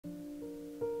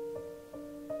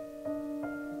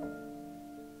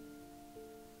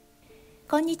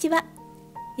こんにちは。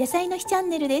野菜の日チャン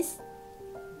ネルです。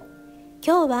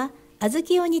今日は小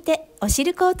豆を煮てお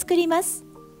汁粉を作ります。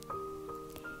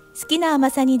好きな甘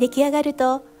さに出来上がる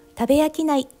と食べ飽き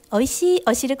ない美味しい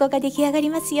お汁粉が出来上がり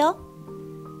ますよ。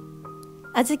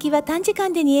小豆は短時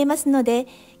間で煮えますので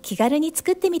気軽に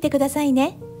作ってみてください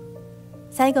ね。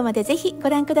最後までぜひご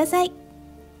覧ください。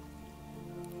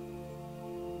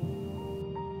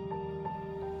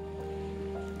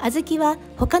小豆は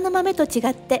他の豆と違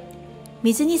って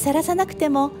水にさらさなくて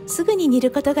もすぐに煮る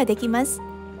ことができます。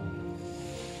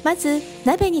まず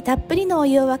鍋にたっぷりのお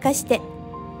湯を沸かして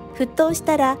沸騰し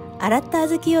たら洗った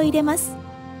小豆を入れます。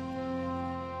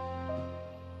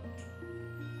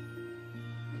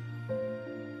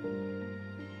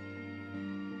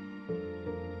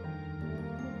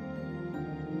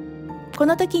こ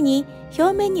の時に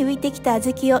表面に浮いてきた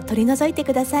小豆を取り除いて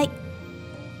ください。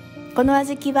この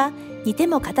小豆は煮て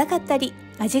も硬かったり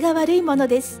味が悪いもの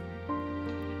です。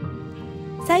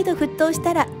再度沸騰し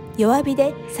たら弱火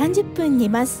で30分煮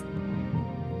ます。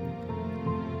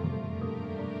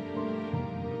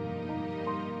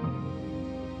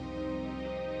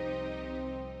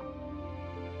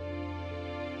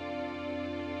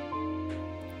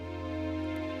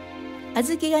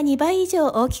小豆が2倍以上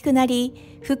大きくなり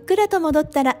ふっくらと戻っ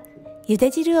たらゆで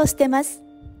汁を捨てます。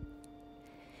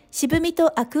渋み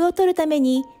とアクを取るため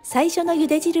に最初のゆ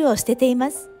で汁を捨ててい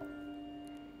ます。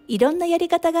いろんなやり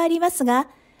方がありますが、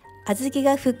小豆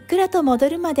がふっくらと戻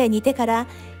るまで煮てから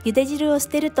ゆで汁を捨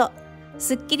てると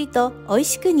すっきりと美味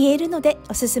しく煮えるので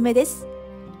おすすめです。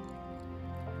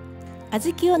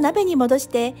小豆を鍋に戻し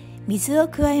て水を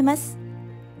加えます。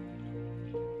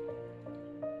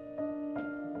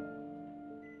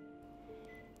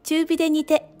中火で煮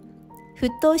て沸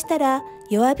騰したら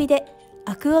弱火で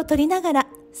アクを取りながら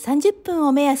30分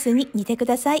を目安に煮てく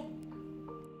ださい。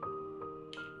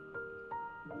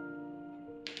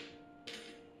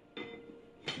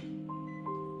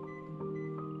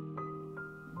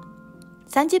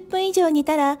30分以上煮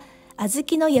たら小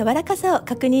豆の柔らかさを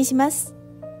確認します。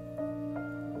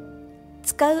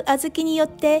使う小豆によっ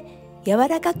て柔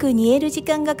らかく煮える時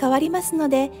間が変わりますの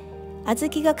で、小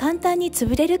豆が簡単に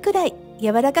潰れるくらい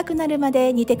柔らかくなるま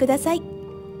で煮てください。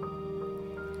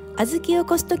小豆を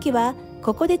こすときは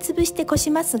ここで潰してこ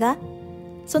しますが、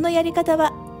そのやり方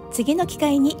は次の機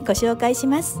会にご紹介し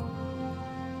ます。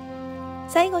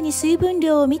最後に水分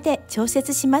量を見て調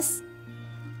節します。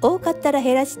多かったら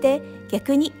減らして、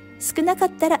逆に少なかっ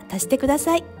たら足してくだ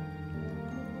さい。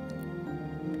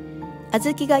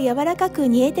小豆が柔らかく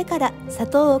煮えてから砂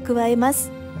糖を加えます。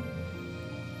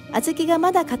小豆が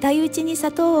まだ硬いうちに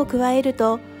砂糖を加える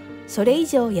とそれ以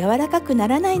上柔らかくな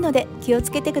らないので気を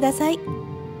つけてください。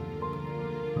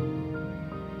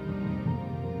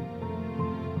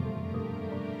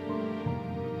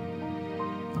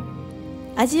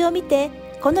味を見て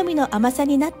好みの甘さ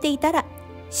になっていたら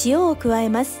塩を加え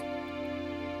ます。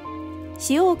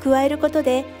塩を加えること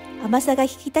で甘さが引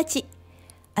き立ち、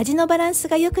味のバランス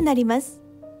が良くなります。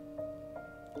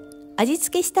味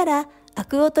付けしたらア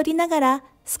クを取りながら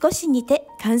少し煮て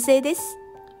完成です。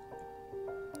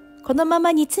このま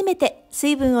ま煮詰めて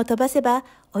水分を飛ばせば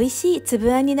美味しい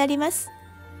粒あんになります。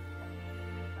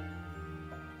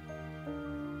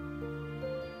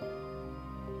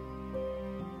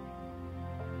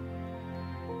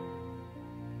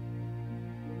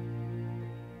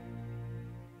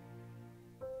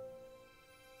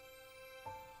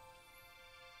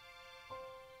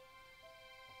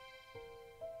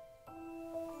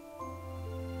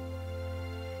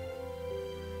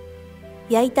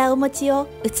焼いたお餅を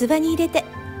器に入れて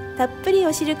たっぷり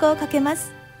お汁粉をかけま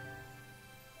す。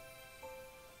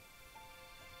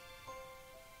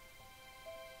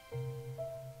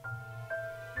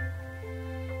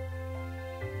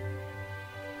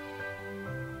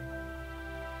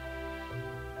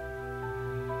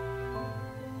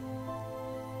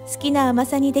好きな甘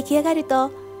さに出来上がる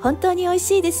と本当に美味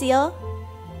しいですよ。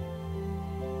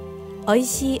美味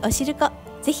しいお汁粉、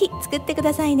ぜひ作ってく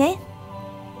ださいね。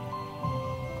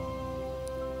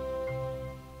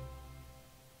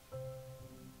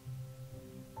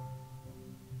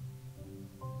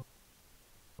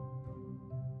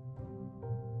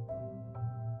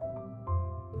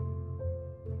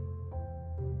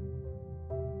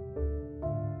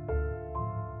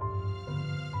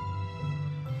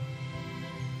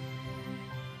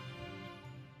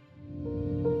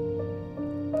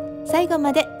最後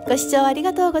までご視聴あり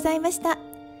がとうございました。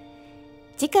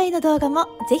次回の動画も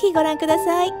ぜひご覧くだ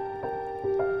さい。